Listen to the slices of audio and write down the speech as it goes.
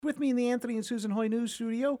with me in the Anthony and Susan Hoy News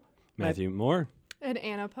Studio, Matthew Moore. And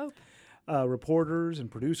Anna Pope. Reporters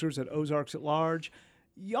and producers at Ozarks at Large.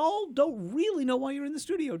 Y'all don't really know why you're in the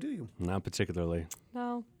studio, do you? Not particularly.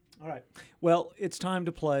 No. All right. Well, it's time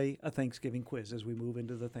to play a Thanksgiving quiz as we move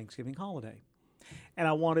into the Thanksgiving holiday. And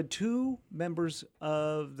I wanted 2 members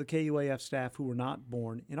of the KUAF staff who were not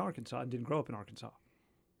born in Arkansas and didn't grow up in Arkansas.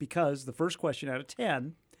 Because the first question out of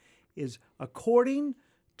 10 is, according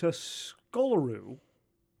to Scholaroo,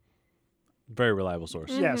 Very reliable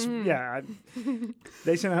source. yes, yeah,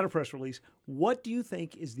 they sent out a press release. What do you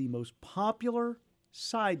think is the most popular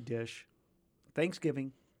side dish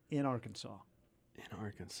Thanksgiving in Arkansas? In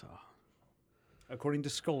Arkansas. According to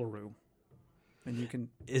Scholaroo. And you can...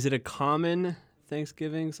 Is it a common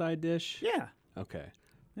Thanksgiving side dish? Yeah, Okay.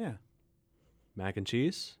 yeah. Mac and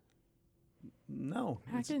cheese? No.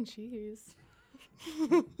 Mac and cheese.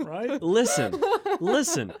 Right?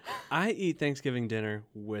 Listen. I eat Thanksgiving dinner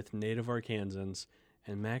with native Arkansans,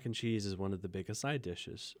 and mac and cheese is one of the biggest side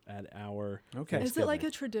dishes at our Okay. Is it like Thanksgiving.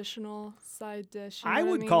 a traditional side dish? You know I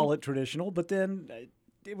what would mean? call it traditional, but then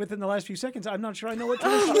within the last few seconds, I'm not sure I know what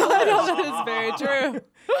traditional is. I know that is very true.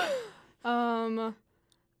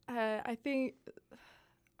 I think.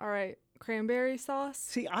 All right, cranberry sauce.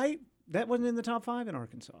 See, that wasn't in the top 5 in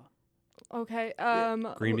Arkansas. Okay.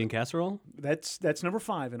 green bean casserole? That's number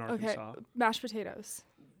 5 in Okay. Arkansas, Mashed potatoes.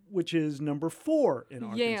 which is number 4 in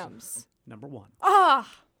Arkansas. Yams. Number 1. Ah.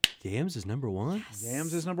 Yams is number 1?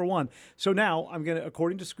 Yams is number 1. So now I'm going to,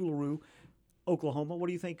 according to Scholaroo, Oklahoma, what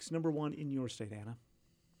do you think is number 1 in your state, Anna?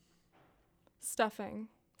 Stuffing.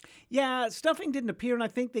 Yeah, stuffing didn't appear, and I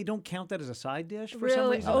think they don't count that as a side dish for some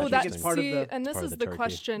Really? reason. Oh, I think that. it's part See, of the. and this part of is the the turkey.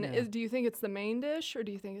 question: Yeah. is do you think it's the main dish or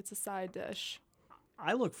do you think it's a side dish?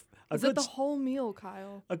 I look. Is it the whole meal,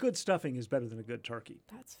 Kyle? A good stuffing is better than a good turkey.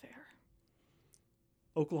 That's fair.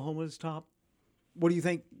 Oklahoma's top. What do you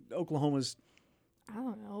think? Oklahoma's. I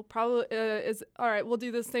don't know. Probably is. All right, we'll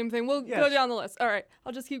do the same thing. We'll go Yes. down the list. All right,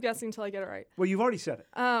 I'll just keep guessing until I get it right. Well, you've already said it.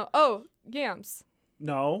 Yams,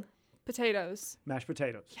 No, potatoes. mashed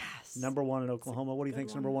potatoes. Yes. Number 1 in Oklahoma. What do you good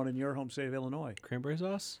think's number 1 in your home state of Illinois? Cranberry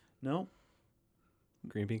sauce? No,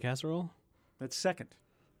 Green bean casserole? that's second.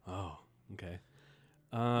 Oh, okay.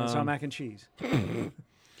 It's not mac and cheese.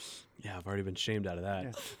 Yeah, I've already been shamed out of that.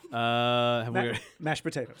 Yeah. Have Ma- we mashed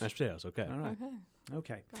potatoes. mashed potatoes? Okay. All right. Okay.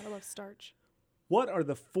 Okay. Gotta love starch. What are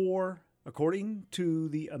the 4, according to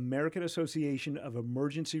the American Association of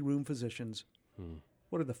Emergency Room Physicians,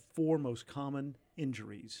 what are the 4 most common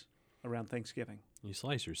injuries around Thanksgiving? You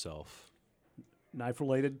slice yourself.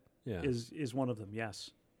 Knife-related Yeah. is one of them, yes.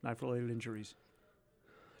 Knife-related injuries.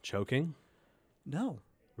 Choking? No.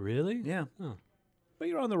 Really? Yeah. Oh. But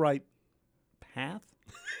you're on the right path.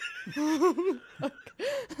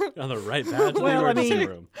 On the right path to Well, the I emergency mean,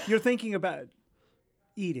 room. you're thinking about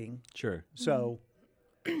eating. Sure. So,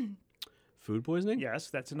 Food poisoning? yes,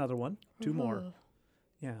 that's another one. 2 more.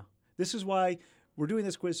 Yeah. This is why we're doing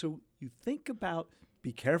this quiz, so you think about,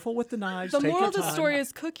 be careful with the knives. The take moral your of the time. story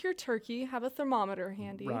is cook your turkey, have a thermometer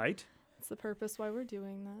handy. Right. That's the purpose why we're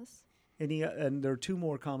doing this. And there are 2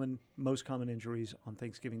 more most common injuries on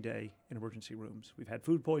Thanksgiving Day in emergency rooms. We've had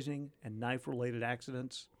food poisoning and knife-related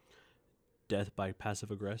accidents. Death by passive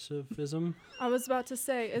aggressivism? I was about to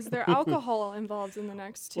say, is there alcohol involved in the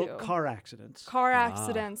next 2? Well, car accidents. Car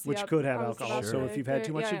accidents, Which yep, could have I was alcohol. about So to if say. you've had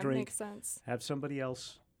too much to yeah, drink, makes sense. have somebody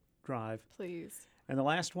else drive. Please. And the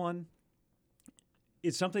last one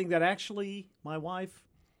is something that actually my wife,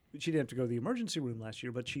 she didn't have to go to the emergency room last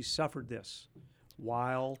year, but she suffered this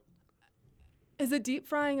while, Is it deep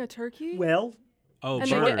frying a turkey? well, Oh, and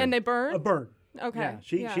burn. they burn. a burn. Okay. Yeah,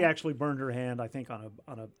 she actually burned her hand, I think, on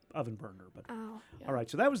a oven burner. But Oh, yeah. all right,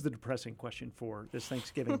 so that was the depressing question for this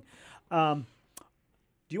Thanksgiving. Do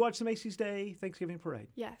you watch the Macy's Day Thanksgiving Parade?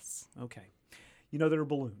 Yes. Okay. You know there are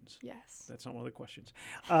balloons. Yes. That's not one of the questions.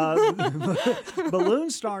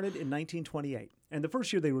 Balloons started in 1928, and the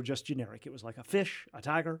first year they were just generic. It was like a fish, a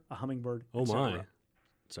tiger, a hummingbird. Oh, et cetera. my.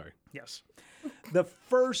 Sorry. Yes. The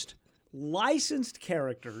first licensed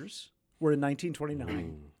characters were in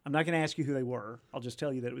 1929. I'm not going to ask you who they were. I'll just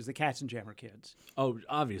tell you that it was the Katzenjammer Kids. Oh,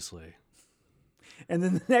 obviously. And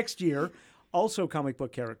then the next year, also comic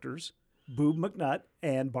book characters, Boob McNutt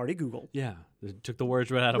and Barty Google. Yeah. It took the words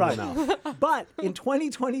right out of Right. my mouth. But in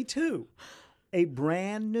 2022, a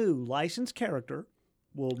brand new licensed character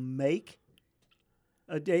will make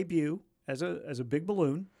a debut as a big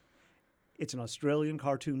balloon. It's an Australian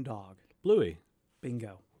cartoon dog. Bluey.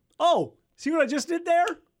 Bingo. Oh, see what I just did there?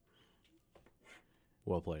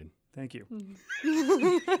 Well played. Thank you.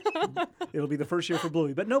 It'll be the first year for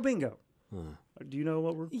Bluey, but no bingo. Do you know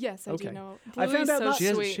what we're? Yes, I Okay. do know. I Bluey's found out so not- She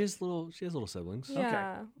has sweet. little siblings.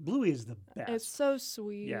 Yeah. Okay. Bluey is the best. It's so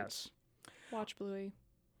sweet. Yes. Watch Bluey.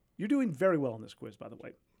 You're doing very well in this quiz, by the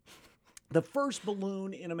way. The first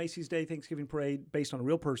balloon in a Macy's Day Thanksgiving Parade based on a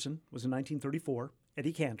real person was in 1934,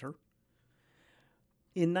 Eddie Cantor.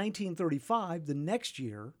 In 1935, the next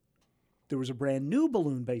year, there was a brand new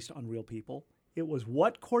balloon based on real people. It was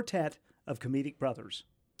what quartet of comedic brothers?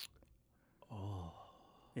 Oh.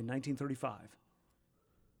 In 1935.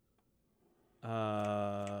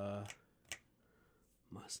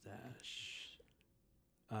 Mustache.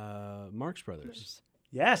 Marx Brothers.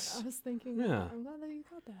 Yes. I was thinking. Yeah. I'm glad that you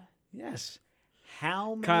got that. Yes.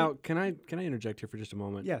 How many? Kyle, can I interject here for just a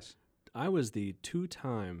moment? Yes. I was the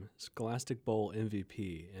 2-time Scholastic Bowl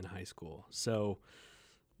MVP in high school, so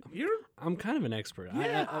I'm kind of an expert.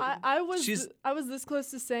 Yeah, I was she's- I was this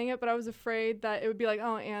close to saying it, but I was afraid that it would be like,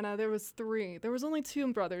 oh, Anna, there was 3. There was only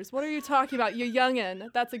 2 brothers. What are you talking about? You youngin'.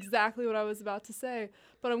 That's exactly what I was about to say.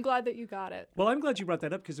 But I'm glad that you got it. Well, I'm glad you brought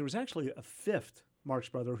that up because there was actually a 5th Marx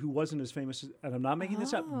brother who wasn't as famous, and I'm not making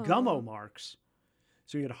this up, Gummo Marx.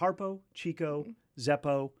 So you had Harpo, Chico,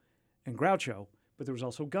 Zeppo, and Groucho, but there was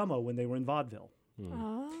also Gummo when they were in vaudeville.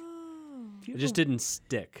 Oh. Do it you, just didn't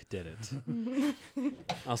stick, did it?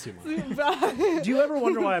 I'll see more. do you ever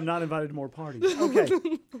wonder why I'm not invited to more parties? Okay.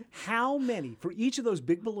 How many, for each of those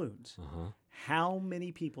big balloons, how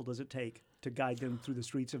many people does it take to guide them through the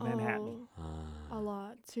streets of Manhattan? A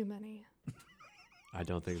lot. Too many. I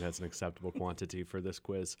don't think that's an acceptable quantity for this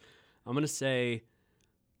quiz. I'm going to say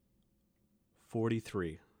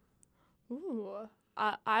 43. Ooh.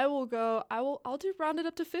 I will go. I'll do round it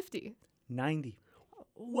up to 50. 90.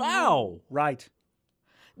 Wow. Right.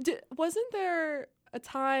 Wasn't there a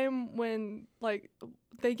time when like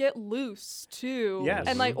they get loose too? Yes.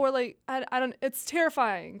 And like or like I don't. It's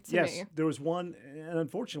terrifying to Yes, me. there was one, and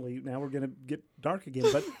unfortunately, now we're going to get dark again,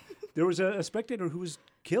 but there was a spectator who was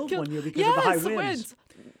killed one year because of the high winds.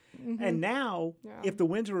 And now, Yeah. if the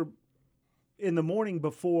winds were in the morning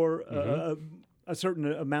before a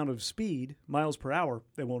certain amount of speed, miles per hour,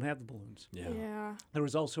 they won't have the balloons. Yeah. Yeah. There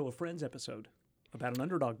was also a Friends episode about an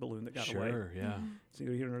underdog balloon that got away. Sure, yeah. So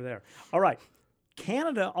you're here or there. All right.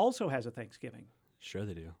 Canada also has a Thanksgiving. Sure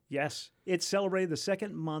they do. Yes. It's celebrated the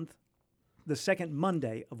second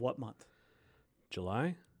Monday of what month?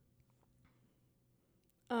 July?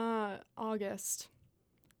 August,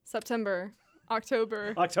 September,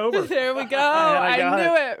 October. October. There we go. I got I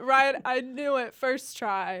knew it. Right. I knew it. First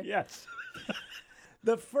try. Yes.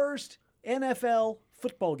 The first NFL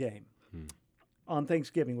football game on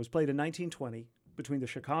Thanksgiving was played in 1920 between the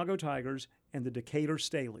Chicago Tigers and the Decatur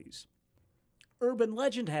Staleys. Urban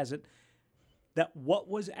legend has it that what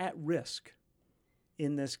was at risk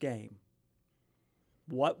in this game?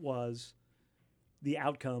 What was the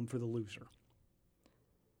outcome for the loser?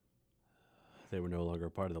 They were no longer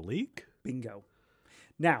a part of the league? Bingo.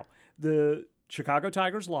 Now, the Chicago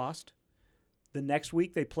Tigers lost. The next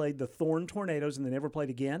week, they played the Thorn Tornadoes, and they never played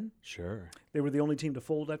again. Sure. They were the only team to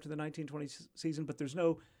fold after the 1920 season, but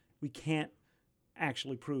we can't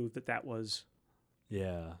actually prove that was.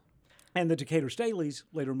 Yeah. And the Decatur Staleys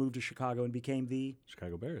later moved to Chicago and became the.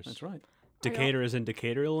 Chicago Bears. That's right. Decatur is in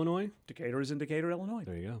Decatur, Illinois? Decatur is in Decatur, Illinois.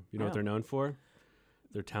 There you go. You know Yeah. what they're known for?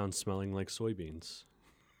 Their town smelling like soybeans.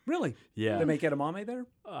 Really? Yeah. They make edamame there?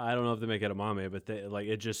 I don't know if they make edamame, but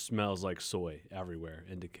it just smells like soy everywhere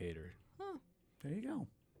in Decatur. There you go.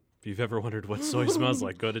 If you've ever wondered what soy smells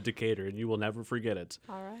like, go to Decatur and you will never forget it.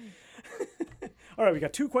 All right. All right, we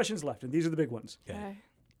got 2 questions left, and these are the big ones. Okay.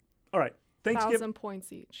 All right. Thanksgiving. 1,000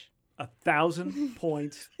 points each. 1,000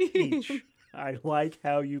 points each. I like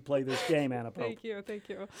how you play this game, Anna Pope. Thank you. Thank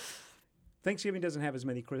you. Thanksgiving doesn't have as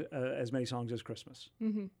many songs as Christmas,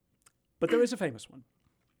 but there is a famous one.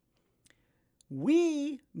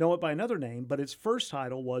 We know it by another name, but its first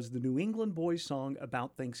title was the New England Boys Song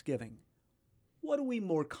About Thanksgiving. What do we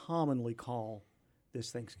more commonly call this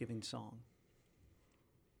Thanksgiving song?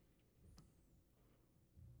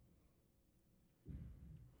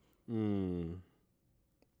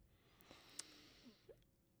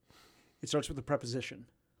 It starts with a preposition.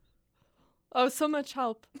 Oh, so much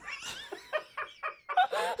help.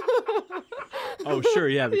 Oh, sure,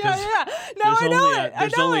 yeah, because Yeah. No, there's I know only it.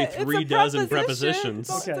 there's I know only it. It's a 3 dozen preposition. prepositions.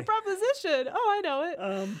 It's Okay. a preposition. Oh, I know it.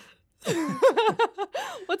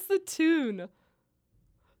 What's the tune?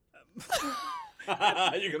 You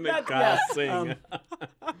can make That- Kyle yeah, sing.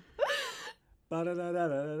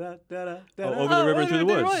 Ba-da-da-da-da-da-da-da-da. Over the river and through the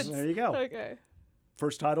River woods. There you go. Okay.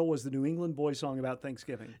 First title was the New England Boys Song About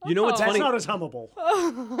Thanksgiving. You know what's That's funny? not as hummable.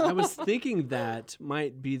 I was thinking that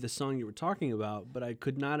might be the song you were talking about, but I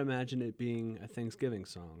could not imagine it being a Thanksgiving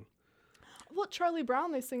song. Well, Charlie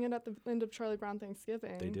Brown, they sing it at the end of Charlie Brown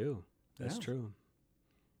Thanksgiving. They do. That's Yeah. true.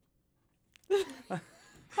 You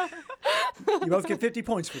both get 50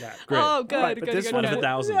 points for that. Great. Oh, good, All right, good, but this good, one Out of good.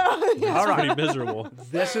 1,000. Yeah, That's yeah. All right. pretty miserable.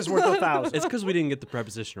 This is worth 1,000. It's because we didn't get the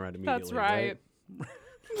preposition right immediately. That's right.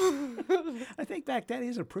 I think back that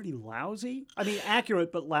is a pretty lousy, I mean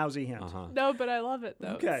accurate but lousy hint. Uh-huh. No, but I love it,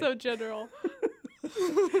 though. Okay. It's so general.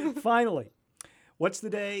 Finally, what's the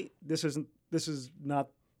day? This is not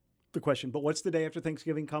the question, but what's the day after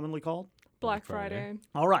Thanksgiving commonly called? Black Friday. Friday.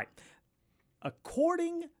 All right.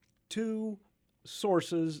 According to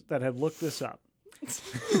sources that have looked this up,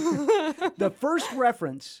 the first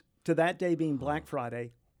reference to that day being Black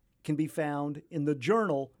Friday can be found in the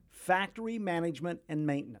journal Factory Management and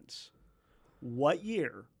Maintenance. What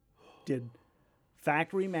year did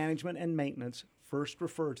Factory Management and Maintenance first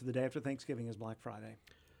refer to the day after Thanksgiving as Black Friday?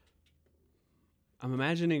 I'm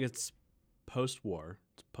imagining it's post-war.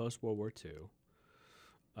 It's post-World War II.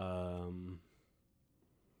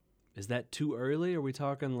 Is that too early? Are we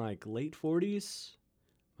talking like late 40s?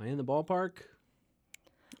 Am I in the ballpark?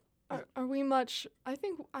 Are we much? I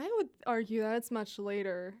think I would argue that it's much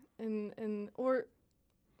later, or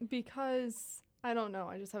because I don't know.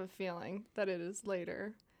 I just have a feeling that it is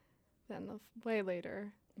later than way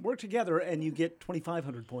later. Work together and you get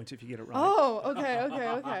 2,500 points if you get it right. Oh, okay.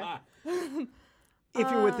 If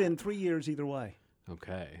you're within 3 years either way.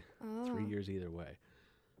 Okay. Oh. 3 years either way.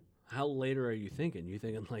 How later are you thinking? You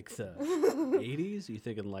thinking like the 80s? You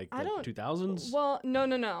thinking like I the don't- 2000s? Well,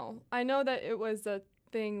 no. I know that it was a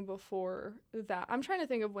thing before that. I'm trying to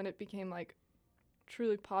think of when it became like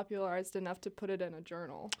truly popularized enough to put it in a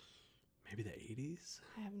journal. Maybe the 80s?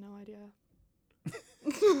 I have no idea.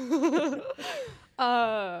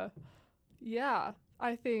 Yeah,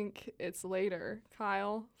 I think it's later.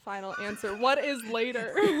 Kyle, final answer. What is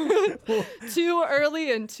later? Too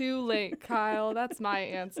early and too late, Kyle. That's my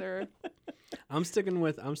answer. I'm sticking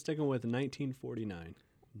with 1949.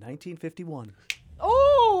 1951.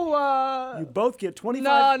 Oh, You both get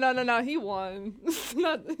 25. no. He won. He did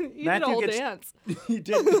a Matthew whole gets- dance. You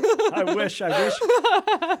did. I wish. That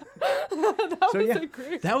So, was yeah. a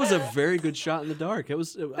great. That was a very good shot in the dark. It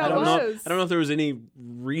was. I That don't know. was. I don't know if there was any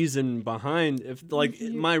reason behind. If like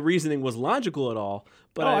my reasoning was logical at all.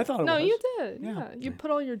 But I thought it No, was. you did. Yeah. Yeah, you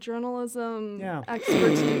put all your journalism Yeah.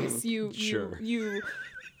 expertise. Sure. You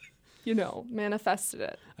manifested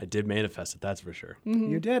it. I did manifest it. That's for sure.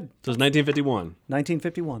 You did. So it's 1951.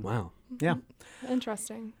 1951. Wow. Yeah.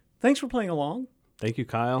 Interesting. Thanks for playing along. Thank you,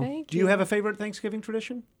 Kyle. Thank Do you have a favorite Thanksgiving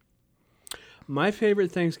tradition? My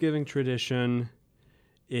favorite Thanksgiving tradition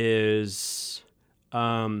is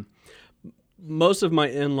most of my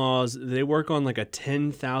in-laws, they work on like a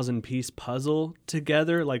 10,000 piece puzzle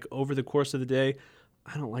together, like over the course of the day.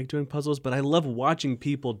 I don't like doing puzzles, but I love watching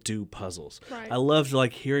people do puzzles. Right. I love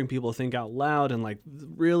like hearing people think out loud, and like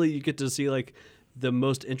really you get to see like the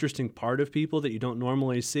most interesting part of people that you don't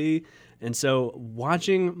normally see. And so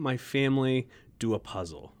watching my family do a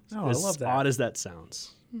puzzle, Oh, I as love that. odd as that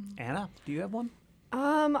sounds. Anna, do you have one?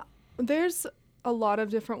 There's a lot of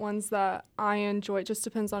different ones that I enjoy. It just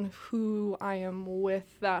depends on who I am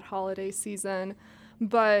with that holiday season.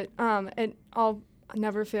 But it all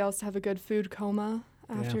never fails to have a good food coma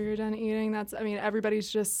after Yeah. you're done eating. Everybody's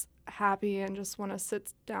just happy and just want to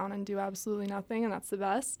sit down and do absolutely nothing, and that's the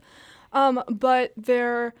best. But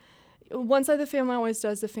one side of the family always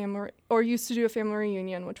does used to do a family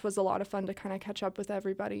reunion, which was a lot of fun to kind of catch up with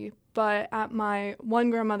everybody. But at my one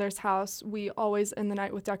grandmother's house, we always end the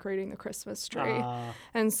night with decorating the Christmas tree.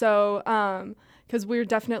 And so, because we're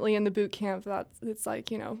definitely in the boot camp, it's like,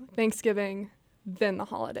 Thanksgiving, then the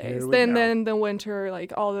holidays, Here we then go. then the winter,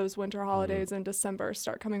 like all those winter holidays in December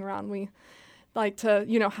start coming around. We like to,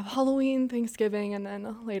 have Halloween, Thanksgiving, and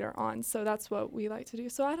then later on. So that's what we like to do.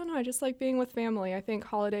 So I don't know. I just like being with family. I think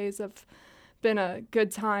holidays have been a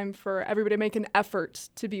good time for everybody to make an effort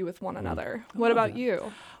to be with one another. What about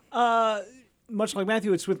you? Much like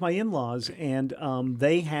Matthew, it's with my in-laws, and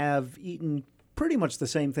they have eaten pretty much the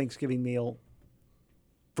same Thanksgiving meal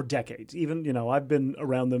for decades. Even, I've been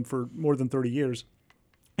around them for more than 30 years.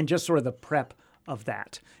 And just sort of the prep of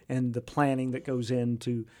that and the planning that goes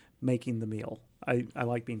into making the meal. I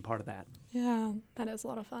like being part of that. Yeah, that is a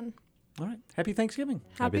lot of fun. All right. Happy Thanksgiving.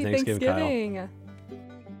 Happy Thanksgiving, Kyle.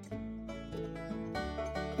 Thanksgiving.